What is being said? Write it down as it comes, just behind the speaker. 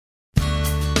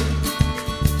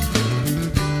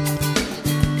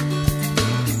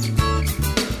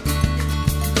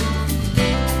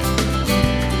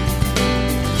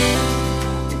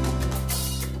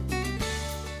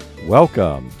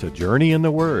Welcome to Journey in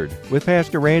the Word with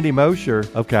Pastor Randy Mosher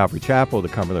of Calvary Chapel, the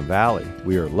Cumberland Valley.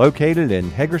 We are located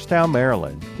in Hagerstown,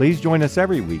 Maryland. Please join us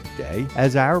every weekday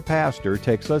as our pastor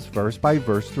takes us verse by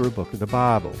verse through a book of the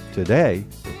Bible. Today,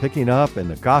 we're picking up in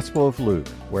the Gospel of Luke,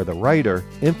 where the writer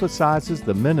emphasizes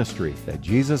the ministry that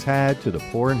Jesus had to the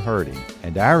poor and hurting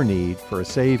and our need for a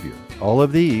Savior. All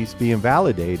of these being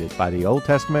validated by the Old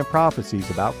Testament prophecies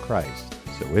about Christ.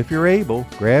 So if you're able,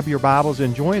 grab your Bibles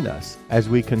and join us as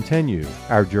we continue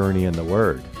our journey in the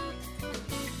Word.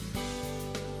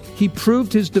 He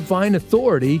proved his divine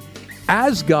authority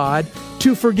as God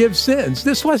to forgive sins.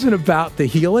 This wasn't about the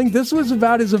healing. This was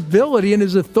about his ability and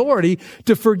his authority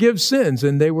to forgive sins.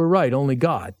 And they were right. Only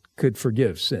God could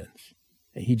forgive sins.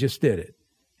 And he just did it.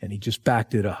 And he just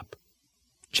backed it up.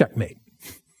 Checkmate.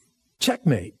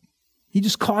 Checkmate. He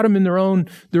just caught them in their own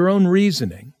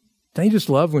reasoning. Don't you just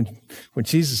love when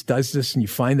Jesus does this and you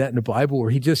find that in the Bible where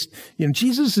he just,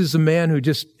 Jesus is a man who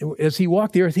just, as he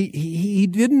walked the earth, he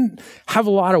didn't have a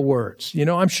lot of words.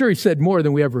 I'm sure he said more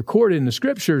than we have recorded in the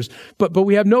scriptures, but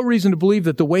we have no reason to believe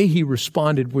that the way he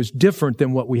responded was different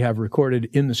than what we have recorded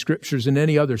in the scriptures in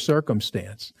any other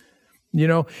circumstance.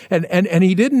 And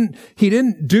he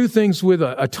didn't do things with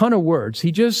a ton of words.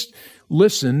 He just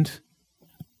listened.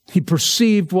 He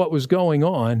perceived what was going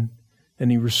on. And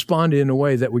he responded in a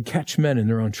way that would catch men in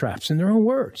their own traps, in their own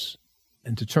words,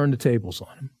 and to turn the tables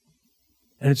on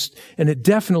them. And it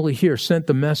definitely here sent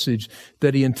the message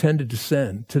that he intended to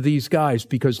send to these guys,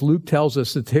 because Luke tells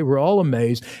us that they were all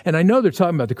amazed. And I know they're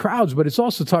talking about the crowds, but it's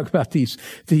also talking about these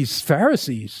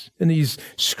Pharisees and these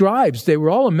scribes. They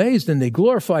were all amazed and they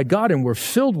glorified God and were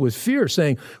filled with fear,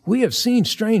 saying, "We have seen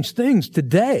strange things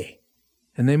today."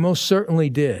 And they most certainly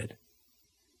did.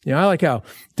 I like how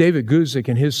David Guzik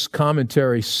in his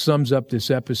commentary sums up this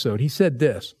episode. He said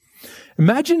this: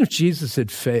 imagine if Jesus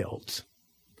had failed.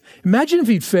 Imagine if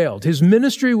he'd failed. His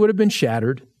ministry would have been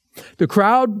shattered. The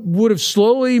crowd would have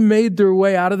slowly made their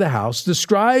way out of the house. The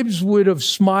scribes would have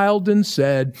smiled and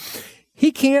said,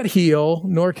 "He can't heal,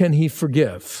 nor can he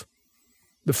forgive."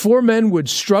 The four men would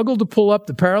struggle to pull up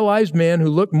the paralyzed man who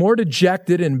looked more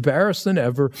dejected and embarrassed than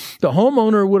ever. The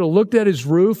homeowner would have looked at his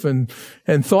roof and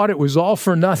thought it was all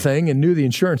for nothing and knew the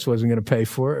insurance wasn't going to pay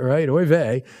for it, right? Oy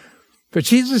vey. But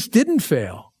Jesus didn't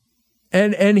fail.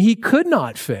 And he could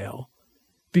not fail,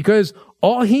 because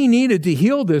all he needed to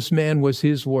heal this man was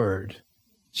his word.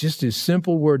 Just his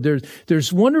simple word.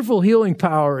 There's wonderful healing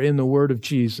power in the word of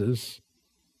Jesus,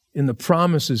 in the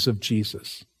promises of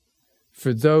Jesus,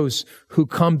 for those who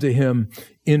come to him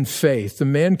in faith. The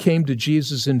man came to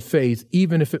Jesus in faith,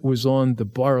 even if it was on the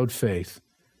borrowed faith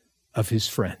of his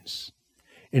friends.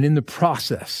 And in the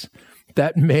process,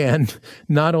 that man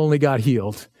not only got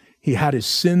healed, he had his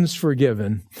sins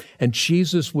forgiven, and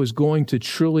Jesus was going to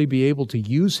truly be able to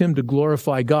use him to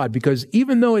glorify God, because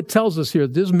even though it tells us here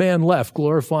this man left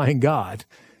glorifying God,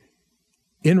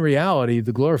 in reality,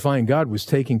 the glorifying God was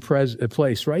taking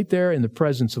place right there in the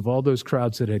presence of all those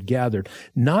crowds that had gathered,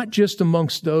 not just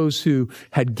amongst those who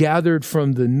had gathered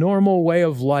from the normal way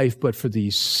of life, but for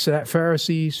these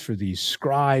Pharisees, for these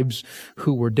scribes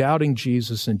who were doubting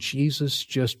Jesus. And Jesus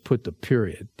just put the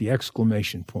period, the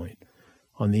exclamation point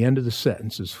on the end of the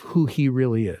sentence, is who he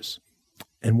really is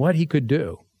and what he could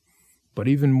do. But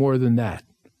even more than that,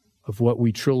 of what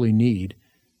we truly need,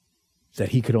 that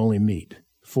he could only meet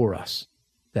for us.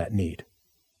 That need.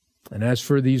 And as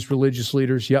for these religious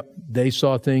leaders, they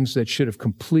saw things that should have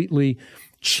completely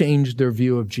changed their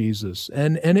view of Jesus.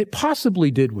 And it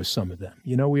possibly did with some of them.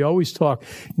 We always talk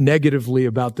negatively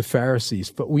about the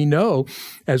Pharisees, but we know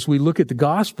as we look at the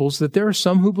Gospels that there are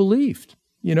some who believed.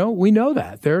 We know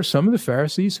that. There are some of the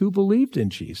Pharisees who believed in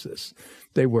Jesus.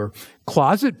 They were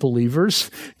closet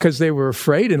believers because they were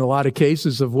afraid in a lot of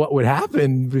cases of what would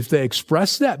happen if they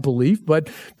expressed that belief, but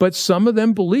some of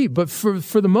them believed. But for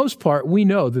the most part, we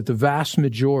know that the vast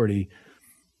majority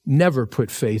never put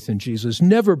faith in Jesus,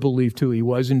 never believed who he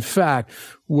was. In fact,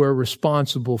 were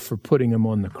responsible for putting him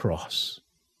on the cross.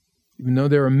 Even though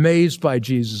they're amazed by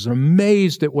Jesus,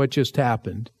 amazed at what just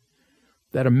happened,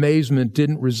 that amazement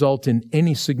didn't result in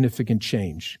any significant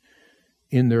change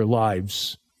in their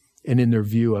lives and in their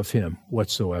view of him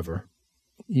whatsoever.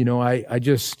 I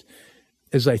just,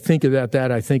 as I think about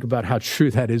that, I think about how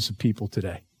true that is of people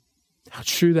today. How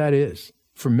true that is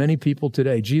for many people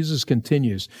today. Jesus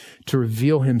continues to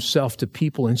reveal himself to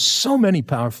people in so many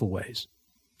powerful ways.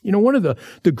 One of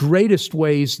the greatest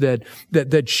ways that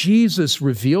Jesus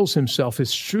reveals himself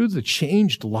is through the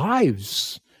changed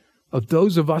lives of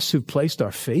those of us who've placed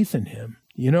our faith in him.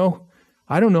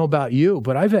 I don't know about you,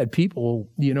 but I've had people,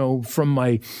 from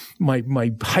my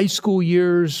high school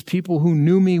years, people who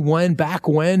knew me back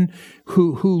when,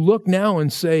 who look now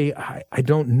and say, I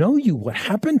don't know you. What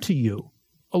happened to you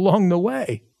along the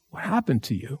way? What happened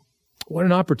to you? What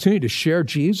an opportunity to share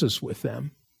Jesus with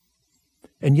them.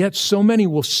 And yet so many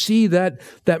will see that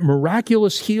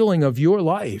miraculous healing of your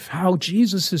life, how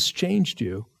Jesus has changed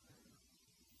you.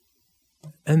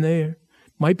 And they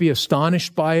might be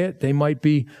astonished by it. They might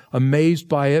be amazed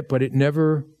by it, but it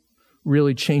never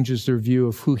really changes their view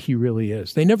of who he really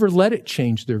is. They never let it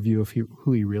change their view of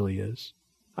who he really is.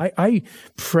 I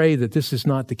pray that this is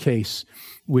not the case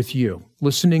with you,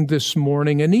 listening this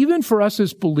morning, and even for us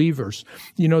as believers,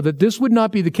 that this would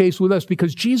not be the case with us,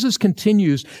 because Jesus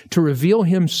continues to reveal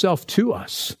himself to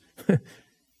us.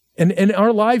 And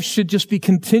our lives should just be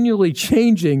continually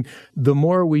changing the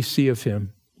more we see of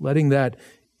him, letting that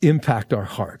impact our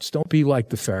hearts. Don't be like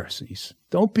the Pharisees.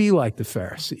 Don't be like the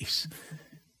Pharisees.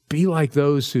 Be like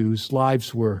those whose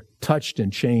lives were touched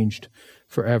and changed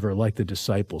forever, like the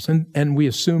disciples. And we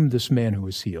assume this man who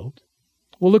was healed.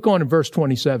 Well, look on in verse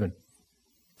 27.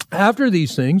 After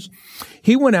these things,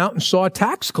 he went out and saw a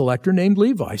tax collector named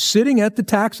Levi sitting at the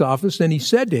tax office, and he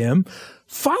said to him,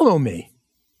 "Follow me."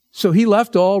 So he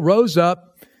left all, rose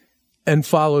up, and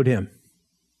followed him.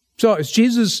 So as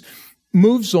Jesus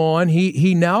moves on,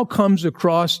 he now comes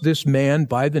across this man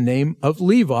by the name of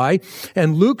Levi,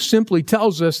 and Luke simply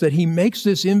tells us that he makes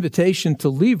this invitation to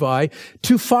Levi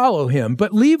to follow him.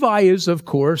 But Levi is, of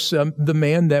course, the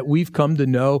man that we've come to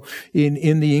know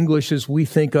in the English as we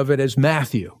think of it as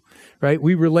Matthew. Right?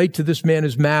 We relate to this man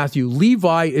as Matthew.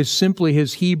 Levi is simply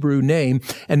his Hebrew name,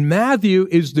 and Matthew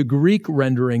is the Greek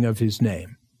rendering of his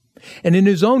name. And in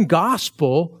his own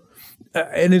gospel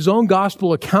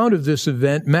account of this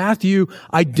event, Matthew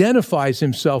identifies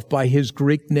himself by his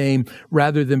Greek name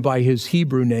rather than by his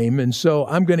Hebrew name. And so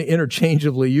I'm going to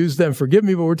interchangeably use them. Forgive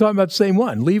me, but we're talking about the same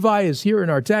one. Levi is here in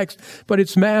our text, but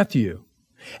it's Matthew.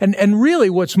 And really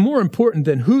what's more important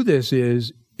than who this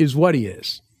is what he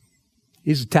is.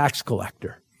 He's a tax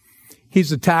collector.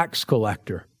 He's a tax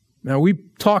collector. Now, we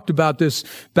talked about this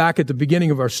back at the beginning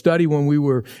of our study when we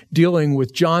were dealing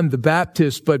with John the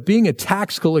Baptist, but being a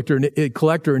tax collector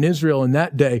in Israel in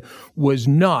that day was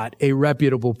not a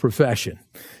reputable profession.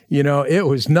 It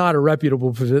was not a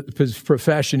reputable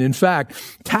profession. In fact,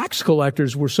 tax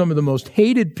collectors were some of the most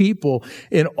hated people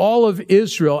in all of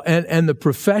Israel, and the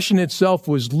profession itself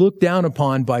was looked down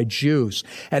upon by Jews.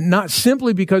 And not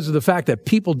simply because of the fact that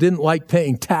people didn't like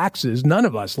paying taxes. None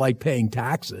of us like paying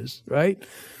taxes, right?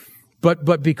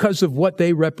 But because of what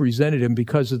they represented and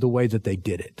because of the way that they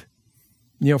did it.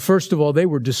 First of all, they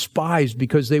were despised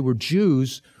because they were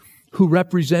Jews who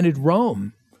represented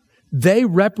Rome. They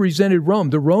represented Rome.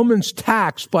 The Romans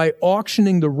taxed by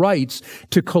auctioning the rights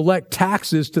to collect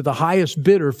taxes to the highest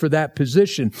bidder for that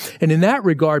position. And in that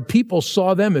regard, people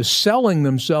saw them as selling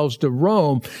themselves to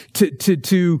Rome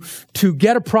to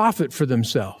get a profit for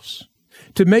themselves.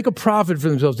 To make a profit for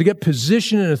themselves, to get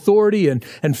position and authority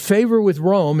and favor with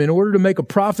Rome in order to make a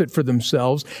profit for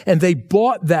themselves. And they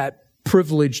bought that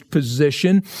privileged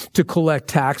position to collect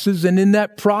taxes. And in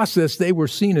that process, they were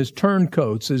seen as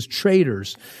turncoats, as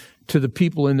traitors to the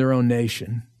people in their own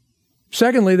nation.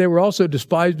 Secondly, they were also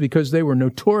despised because they were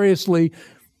notoriously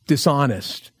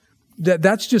dishonest.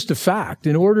 That's just a fact.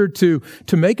 In order to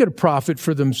make it a profit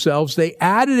for themselves, they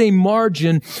added a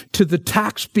margin to the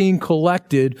tax being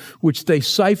collected, which they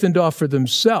siphoned off for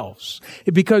themselves.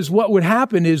 Because what would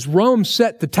happen is Rome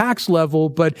set the tax level,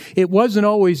 but it wasn't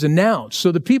always announced.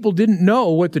 So the people didn't know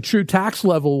what the true tax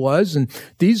level was, and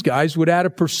these guys would add a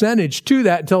percentage to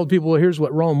that and tell people, well, here's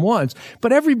what Rome wants.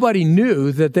 But everybody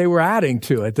knew that they were adding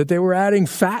to it, that they were adding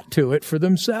fat to it for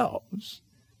themselves.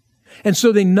 And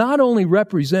so they not only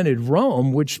represented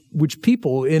Rome, which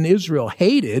people in Israel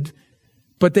hated,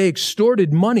 but they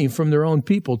extorted money from their own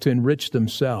people to enrich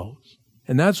themselves.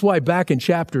 And that's why back in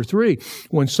chapter 3,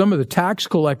 when some of the tax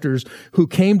collectors who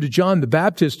came to John the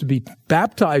Baptist to be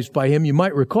baptized by him, you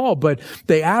might recall, but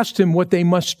they asked him what they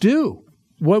must do,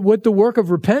 what the work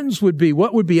of repentance would be,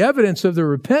 what would be evidence of their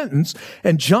repentance.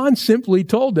 And John simply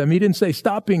told them, he didn't say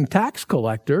stop being tax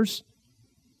collectors,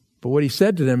 but what he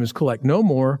said to them is collect no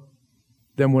more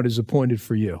than what is appointed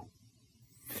for you.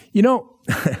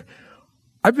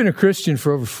 I've been a Christian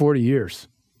for over 40 years,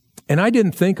 and I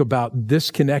didn't think about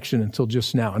this connection until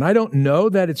just now. And I don't know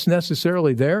that it's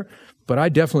necessarily there, but I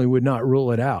definitely would not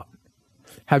rule it out.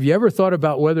 Have you ever thought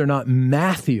about whether or not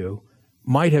Matthew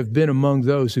might have been among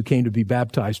those who came to be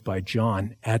baptized by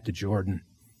John at the Jordan,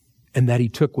 and that he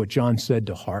took what John said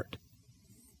to heart?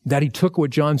 That he took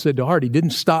what John said to heart. He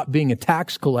didn't stop being a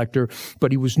tax collector,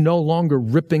 but he was no longer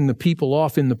ripping the people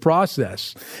off in the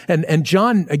process. And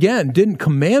John, again, didn't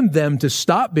command them to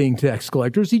stop being tax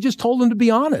collectors. He just told them to be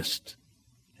honest.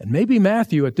 And maybe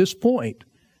Matthew at this point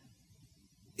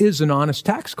is an honest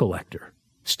tax collector,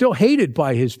 still hated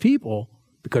by his people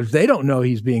because they don't know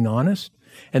he's being honest.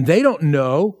 And they don't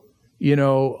know,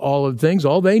 all of the things.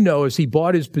 All they know is he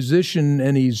bought his position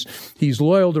and he's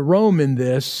loyal to Rome in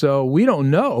this. So we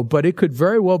don't know, but it could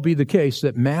very well be the case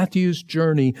that Matthew's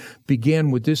journey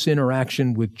began with this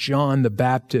interaction with John the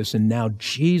Baptist, and now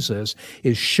Jesus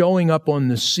is showing up on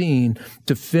the scene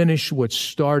to finish what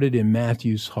started in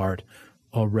Matthew's heart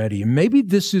already. And maybe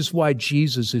this is why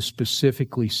Jesus is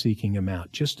specifically seeking him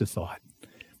out. Just a thought.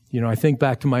 I think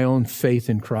back to my own faith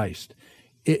in Christ.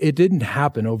 It didn't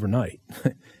happen overnight.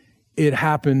 It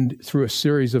happened through a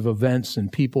series of events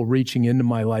and people reaching into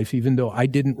my life, even though I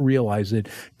didn't realize it.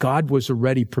 God was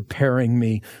already preparing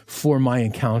me for my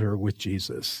encounter with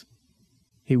Jesus.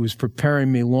 He was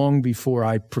preparing me long before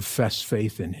I professed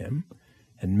faith in him.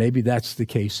 And maybe that's the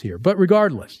case here. But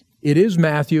regardless, it is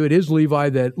Matthew, it is Levi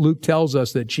that Luke tells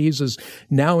us that Jesus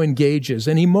now engages.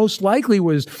 And he most likely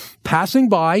was passing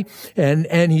by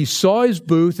and he saw his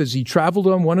booth as he traveled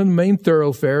on one of the main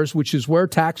thoroughfares, which is where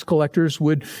tax collectors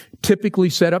would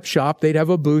typically set up shop. They'd have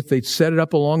a booth. They'd set it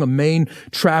up along a main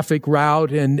traffic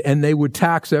route and they would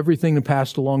tax everything that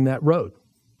passed along that road.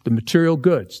 The material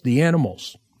goods, the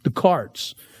animals, the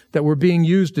carts that were being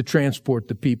used to transport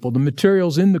the people, the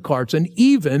materials in the carts, and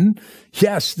even,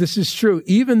 yes, this is true,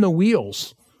 even the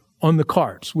wheels on the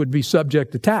carts would be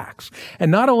subject to tax.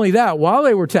 And not only that, while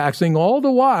they were taxing, all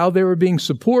the while they were being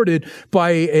supported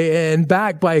by and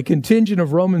backed by a contingent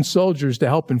of Roman soldiers to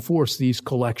help enforce these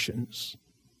collections.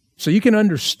 So you can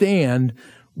understand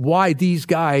why these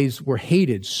guys were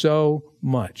hated so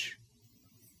much.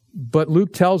 But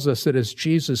Luke tells us that as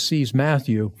Jesus sees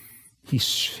Matthew, he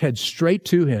heads straight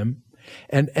to him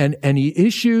and he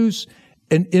issues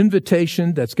an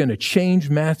invitation that's going to change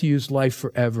Matthew's life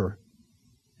forever.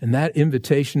 And that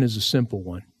invitation is a simple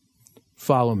one.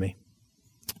 Follow me.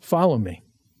 Follow me.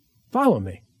 Follow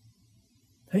me.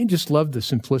 I just love the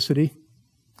simplicity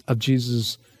of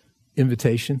Jesus'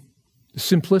 invitation. The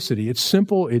simplicity. It's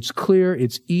simple, it's clear,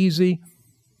 it's easy.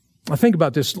 I think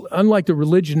about this, unlike the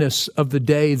religionists of the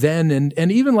day then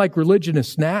and even like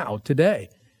religionists now, today.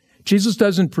 Jesus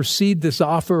doesn't precede this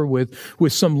offer with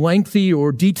some lengthy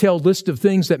or detailed list of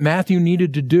things that Matthew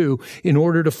needed to do in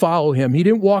order to follow him. He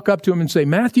didn't walk up to him and say,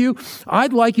 Matthew,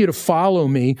 I'd like you to follow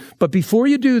me, but before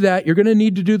you do that, you're going to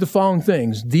need to do the following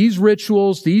things. These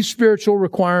rituals, these spiritual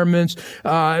requirements,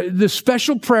 the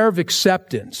special prayer of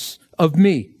acceptance of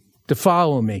me to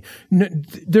follow me.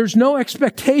 There's no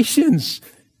expectations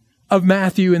of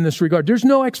Matthew in this regard. There's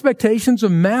no expectations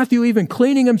of Matthew even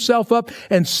cleaning himself up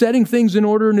and setting things in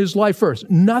order in his life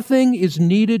first. Nothing is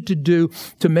needed to do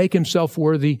to make himself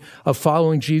worthy of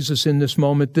following Jesus in this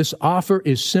moment. This offer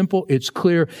is simple. It's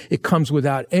clear. It comes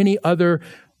without any other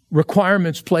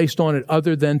requirements placed on it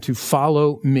other than to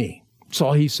follow me. That's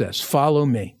all he says. Follow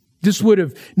me. This would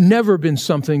have never been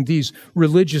something these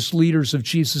religious leaders of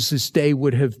Jesus' day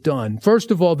would have done.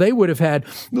 First of all, they would have had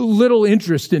little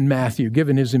interest in Matthew,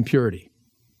 given his impurity.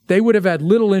 They would have had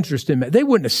little interest in Matthew. They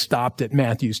wouldn't have stopped at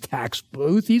Matthew's tax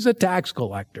booth. He's a tax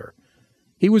collector.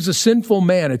 He was a sinful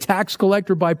man, a tax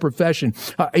collector by profession.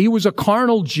 He was a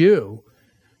carnal Jew,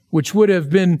 which would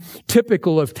have been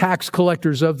typical of tax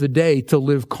collectors of the day to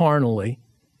live carnally.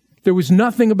 There was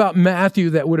nothing about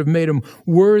Matthew that would have made him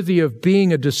worthy of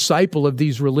being a disciple of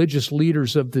these religious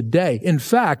leaders of the day. In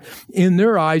fact, in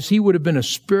their eyes, he would have been a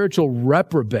spiritual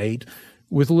reprobate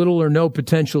with little or no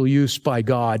potential use by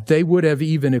God. They would have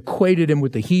even equated him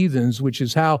with the heathens, which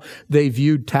is how they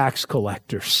viewed tax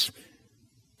collectors.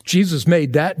 Jesus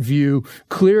made that view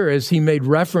clear as he made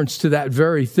reference to that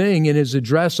very thing in his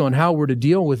address on how we're to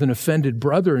deal with an offended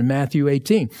brother in Matthew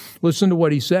 18. Listen to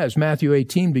what he says, Matthew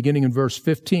 18, beginning in verse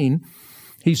 15.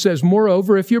 He says,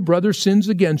 "Moreover, if your brother sins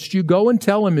against you, go and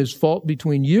tell him his fault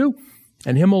between you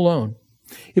and him alone.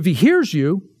 If he hears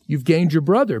you, you've gained your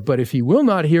brother. But if he will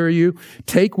not hear you,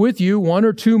 take with you one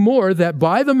or two more, that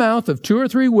by the mouth of 2 or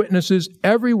 3 witnesses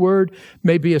every word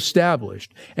may be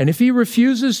established. And if he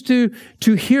refuses to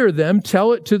hear them,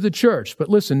 tell it to the church." But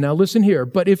listen here.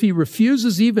 "But if he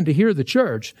refuses even to hear the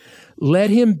church, let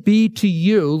him be to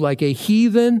you like a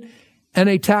heathen and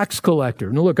a tax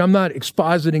collector." Now look, I'm not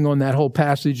expositing on that whole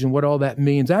passage and what all that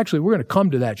means. Actually, we're going to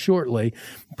come to that shortly,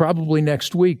 probably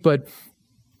next week.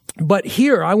 But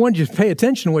here, I want you to pay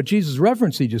attention to what Jesus'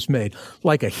 reference he just made,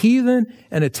 like a heathen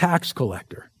and a tax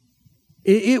collector.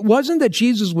 It wasn't that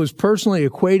Jesus was personally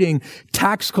equating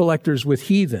tax collectors with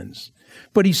heathens,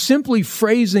 but he's simply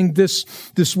phrasing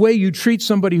this way you treat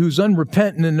somebody who's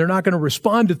unrepentant and they're not going to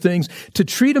respond to things, to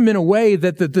treat them in a way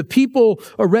that the people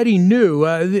already knew,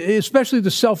 especially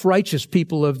the self-righteous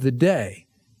people of the day.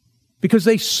 Because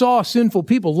they saw sinful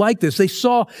people like this. They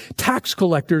saw tax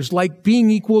collectors like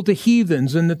being equal to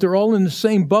heathens and that they're all in the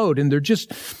same boat and they're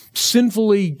just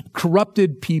sinfully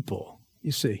corrupted people,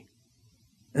 you see.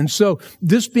 And so,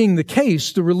 this being the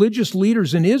case, the religious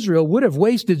leaders in Israel would have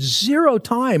wasted zero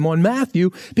time on Matthew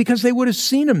because they would have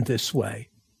seen him this way.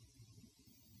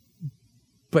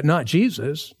 But not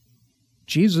Jesus.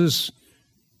 Jesus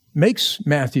makes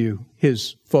Matthew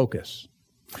his focus.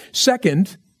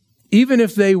 Second, even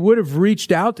if they would have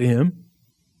reached out to him,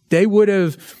 they would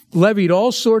have levied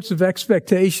all sorts of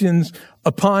expectations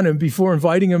upon him before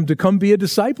inviting him to come be a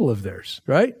disciple of theirs,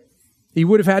 right? He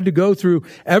would have had to go through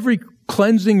every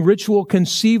cleansing ritual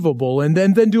conceivable and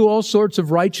then do all sorts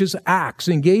of righteous acts,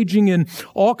 engaging in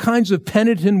all kinds of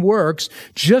penitent works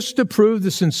just to prove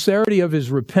the sincerity of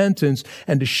his repentance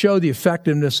and to show the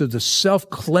effectiveness of the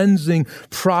self-cleansing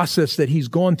process that he's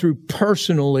gone through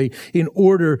personally in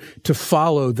order to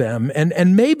follow them.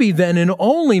 And maybe then, and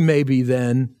only maybe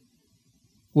then,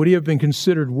 would he have been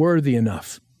considered worthy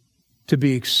enough to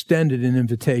be extended an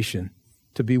invitation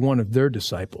to be one of their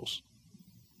disciples.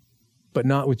 But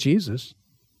not with Jesus.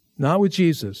 Not with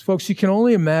Jesus. Folks, you can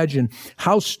only imagine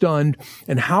how stunned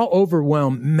and how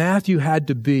overwhelmed Matthew had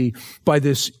to be by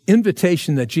this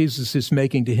invitation that Jesus is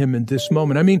making to him in this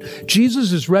moment. I mean,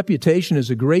 Jesus' reputation as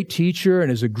a great teacher and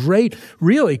as a great,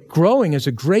 really growing as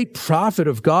a great prophet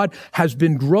of God has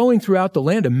been growing throughout the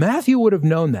land. And Matthew would have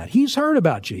known that. He's heard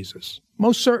about Jesus,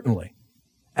 most certainly.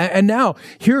 And now,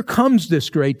 here comes this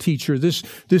great teacher,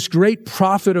 this great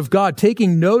prophet of God,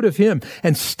 taking note of him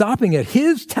and stopping at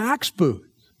his tax booth.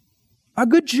 A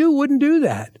good Jew wouldn't do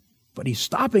that, but he's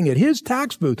stopping at his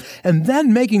tax booth and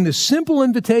then making the simple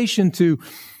invitation to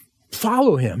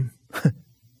follow him.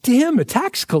 To him, a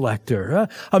tax collector,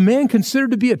 a man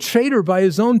considered to be a traitor by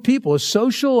his own people, a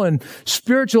social and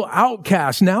spiritual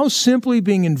outcast, now simply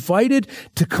being invited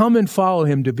to come and follow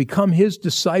him, to become his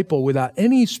disciple without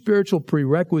any spiritual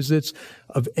prerequisites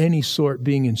of any sort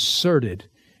being inserted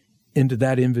into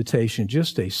that invitation.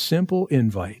 Just a simple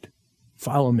invite.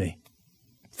 Follow me.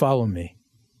 Follow me.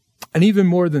 And even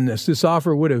more than this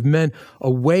offer would have meant a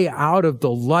way out of the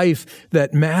life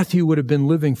that Matthew would have been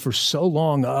living for so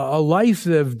long, a life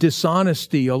of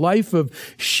dishonesty, a life of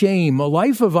shame, a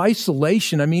life of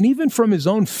isolation. I mean, even from his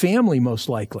own family, most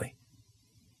likely.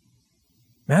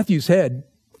 Matthew's head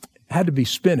had to be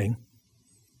spinning,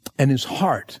 and his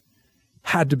heart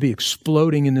had to be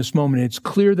exploding in this moment. It's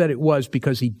clear that it was,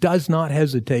 because he does not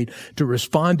hesitate to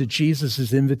respond to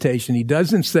Jesus' invitation. He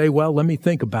doesn't say, well, let me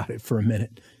think about it for a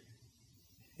minute.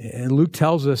 And Luke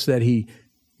tells us that he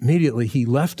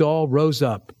left all, rose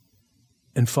up,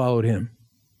 and followed him.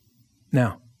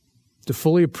 Now, to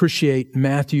fully appreciate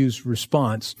Matthew's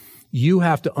response, you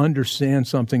have to understand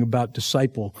something about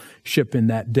discipleship in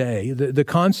that day. The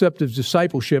concept of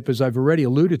discipleship, as I've already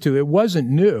alluded to, it wasn't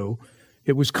new.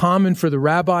 It was common for the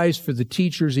rabbis, for the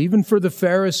teachers, even for the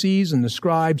Pharisees and the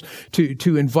scribes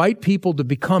to invite people to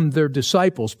become their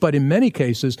disciples. But in many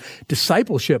cases,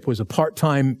 discipleship was a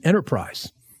part-time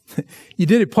enterprise. You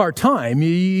did it part-time.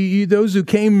 Those who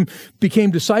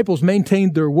became disciples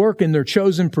maintained their work in their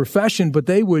chosen profession, but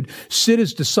they would sit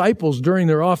as disciples during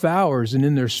their off hours and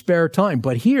in their spare time.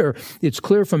 But here, it's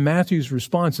clear from Matthew's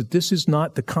response that this is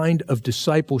not the kind of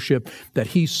discipleship that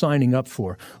he's signing up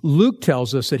for. Luke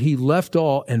tells us that he left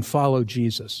all and followed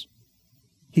Jesus.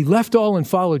 He left all and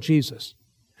followed Jesus.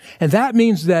 And that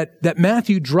means that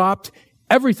Matthew dropped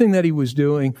everything that he was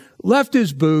doing, left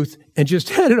his booth, and just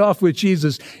headed off with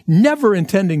Jesus, never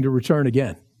intending to return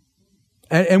again.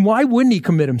 And why wouldn't he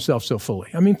commit himself so fully?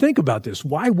 I mean, think about this.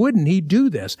 Why wouldn't he do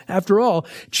this? After all,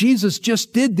 Jesus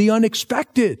just did the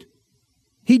unexpected.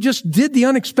 He just did the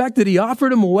unexpected. He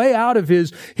offered him a way out of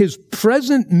his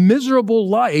present miserable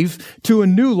life to a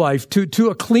new life, to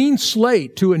a clean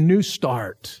slate, to a new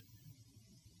start.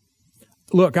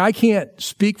 Look, I can't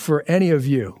speak for any of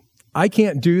you. I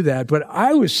can't do that, but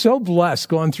I was so blessed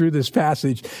going through this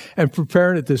passage and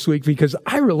preparing it this week because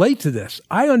I relate to this.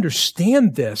 I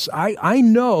understand this. I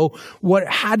know what it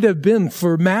had to have been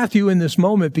for Matthew in this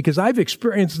moment because I've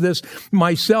experienced this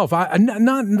myself.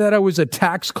 Not that I was a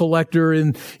tax collector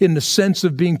in the sense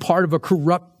of being part of a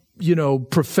corrupt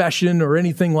profession or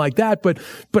anything like that. But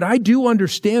I do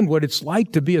understand what it's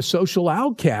like to be a social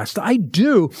outcast. I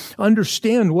do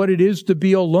understand what it is to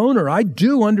be a loner. I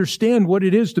do understand what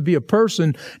it is to be a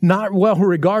person not well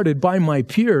regarded by my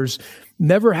peers.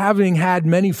 never having had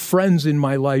many friends in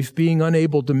my life, being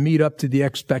unable to meet up to the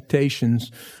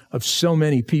expectations of so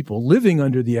many people, living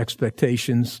under the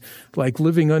expectations, like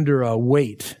living under a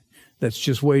weight that's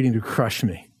just waiting to crush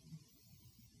me.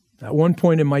 At one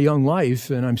point in my young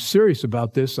life, and I'm serious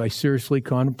about this, I seriously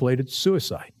contemplated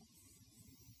suicide.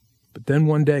 But then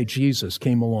one day, Jesus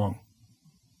came along,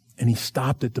 and he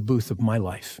stopped at the booth of my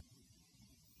life.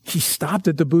 He stopped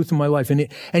at the booth of my life, and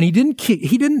he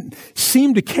didn't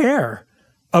seem to care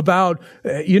about,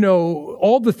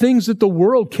 all the things that the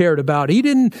world cared about. He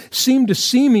didn't seem to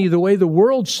see me the way the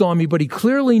world saw me, but he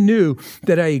clearly knew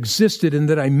that I existed and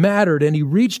that I mattered. And he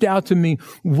reached out to me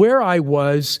where I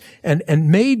was and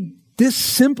made this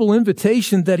simple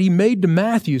invitation that he made to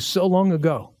Matthew so long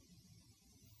ago.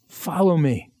 Follow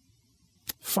me.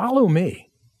 Follow me.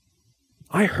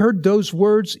 I heard those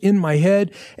words in my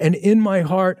head and in my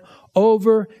heart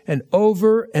over and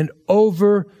over and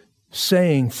over,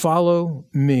 saying, follow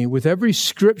me. With every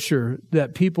scripture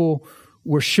that people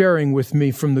were sharing with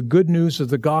me from the good news of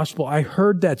the gospel, I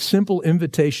heard that simple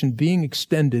invitation being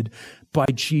extended by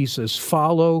Jesus.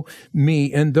 Follow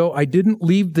me. And though I didn't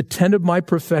leave the tent of my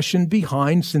profession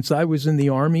behind, since I was in the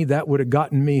army, that would have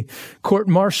gotten me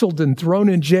court-martialed and thrown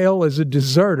in jail as a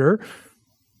deserter,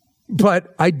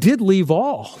 but I did leave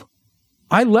all.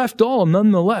 I left all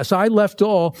nonetheless. I left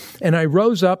all, and I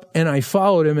rose up and I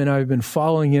followed him, and I've been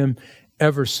following him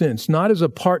ever since. Not as a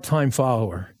part-time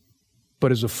follower,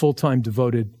 but as a full-time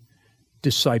devoted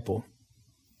disciple.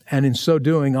 And in so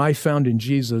doing, I found in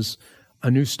Jesus a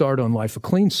new start on life, a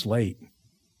clean slate,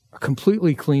 a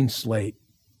completely clean slate.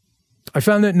 I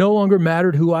found that it no longer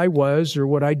mattered who I was or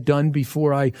what I'd done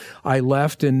before I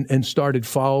left and started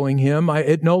following him.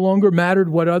 It no longer mattered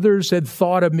what others had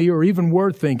thought of me or even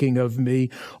were thinking of me.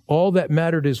 All that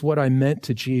mattered is what I meant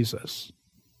to Jesus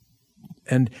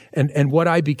and what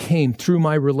I became through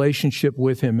my relationship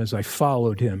with him as I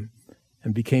followed him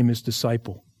and became his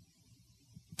disciple.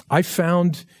 I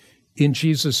found in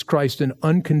Jesus Christ an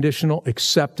unconditional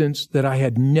acceptance that I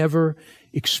had never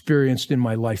experienced in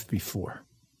my life before.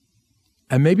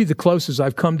 And maybe the closest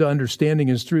I've come to understanding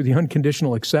is through the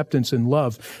unconditional acceptance and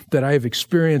love that I have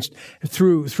experienced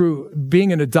through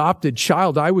being an adopted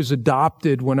child. I was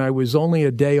adopted when I was only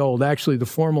a day old. Actually, the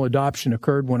formal adoption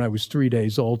occurred when I was 3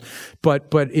 days old,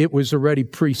 but it was already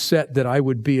preset that I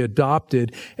would be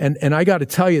adopted. And I got to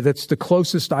tell you, that's the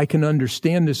closest I can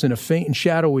understand this in a faint and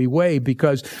shadowy way,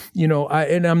 because,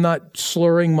 I'm not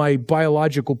slurring my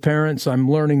biological parents.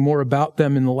 I'm learning more about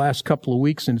them in the last couple of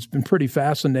weeks, and it's been pretty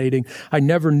fascinating. I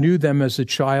never knew them as a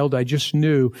child. I just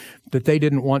knew that they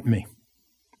didn't want me.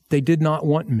 They did not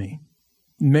want me.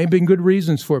 May have been good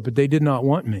reasons for it, but they did not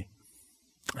want me.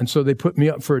 And so they put me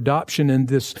up for adoption, and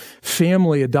this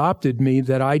family adopted me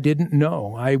that I didn't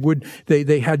know.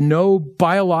 They had no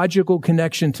biological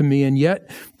connection to me, and yet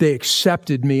they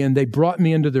accepted me, and they brought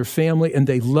me into their family, and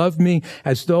they loved me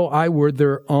as though I were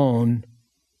their own.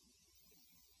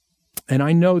 And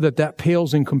I know that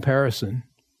pales in comparison.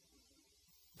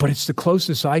 But it's the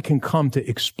closest I can come to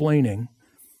explaining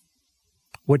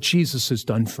what Jesus has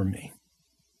done for me.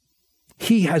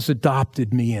 He has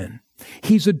adopted me in.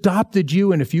 He's adopted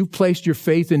you, and if you've placed your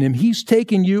faith in him, he's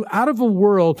taken you out of a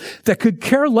world that could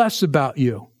care less about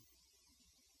you.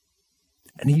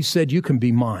 And he said, you can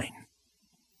be mine.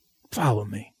 Follow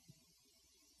me.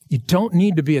 You don't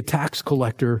need to be a tax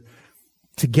collector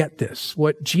to get this.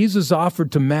 What Jesus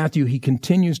offered to Matthew, he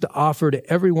continues to offer to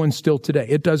everyone still today.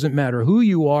 It doesn't matter who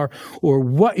you are or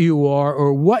what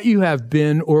you have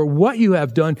been or what you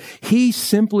have done. He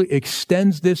simply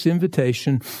extends this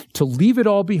invitation to leave it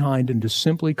all behind and to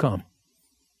simply come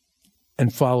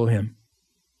and follow him.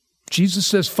 Jesus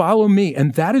says, follow me.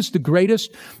 And that is the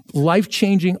greatest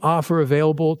life-changing offer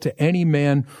available to any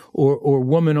man or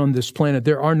woman on this planet.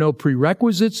 There are no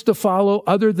prerequisites to follow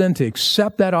other than to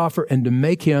accept that offer and to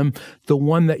make him the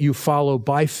one that you follow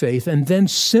by faith, and then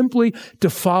simply to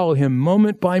follow him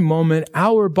moment by moment,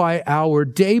 hour by hour,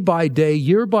 day by day,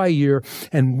 year by year,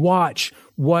 and watch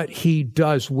what he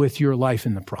does with your life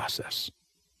in the process.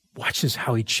 Watch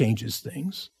how he changes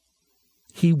things.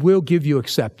 He will give you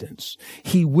acceptance.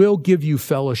 He will give you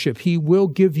fellowship. He will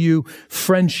give you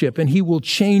friendship, and he will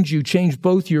change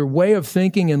both your way of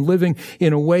thinking and living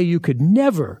in a way you could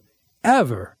never,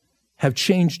 ever have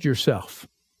changed yourself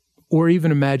or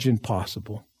even imagined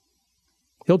possible.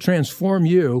 He'll transform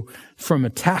you from a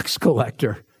tax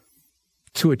collector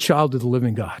to a child of the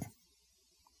living God.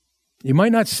 You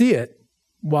might not see it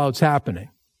while it's happening,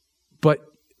 but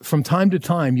from time to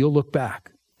time, you'll look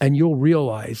back and you'll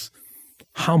realize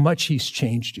how much he's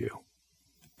changed you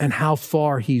and how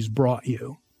far he's brought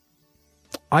you.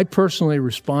 I personally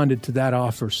responded to that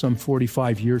offer some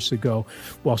 45 years ago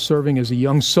while serving as a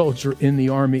young soldier in the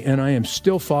Army, and I am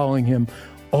still following him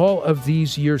all of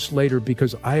these years later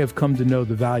because I have come to know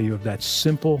the value of that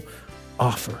simple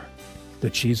offer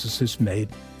that Jesus has made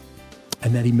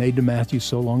and that he made to Matthew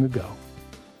so long ago.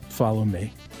 Follow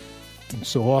me. And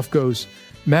so off goes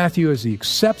Matthew as he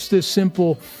accepts this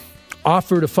simple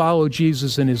offer to follow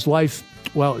Jesus in his life.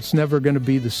 Well, it's never going to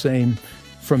be the same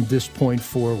from this point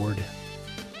forward.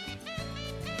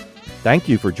 Thank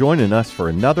you for joining us for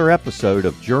another episode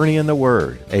of Journey in the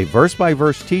Word, a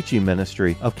verse-by-verse teaching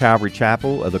ministry of Calvary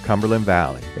Chapel of the Cumberland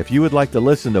Valley. If you would like to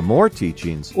listen to more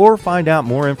teachings or find out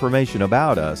more information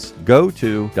about us, go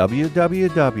to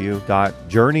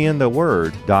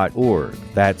www.journeyintheword.org.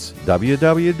 That's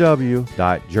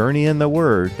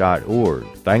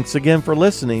www.journeyintheword.org. Thanks again for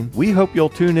listening. We hope you'll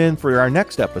tune in for our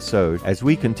next episode as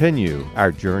we continue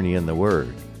our journey in the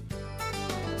Word.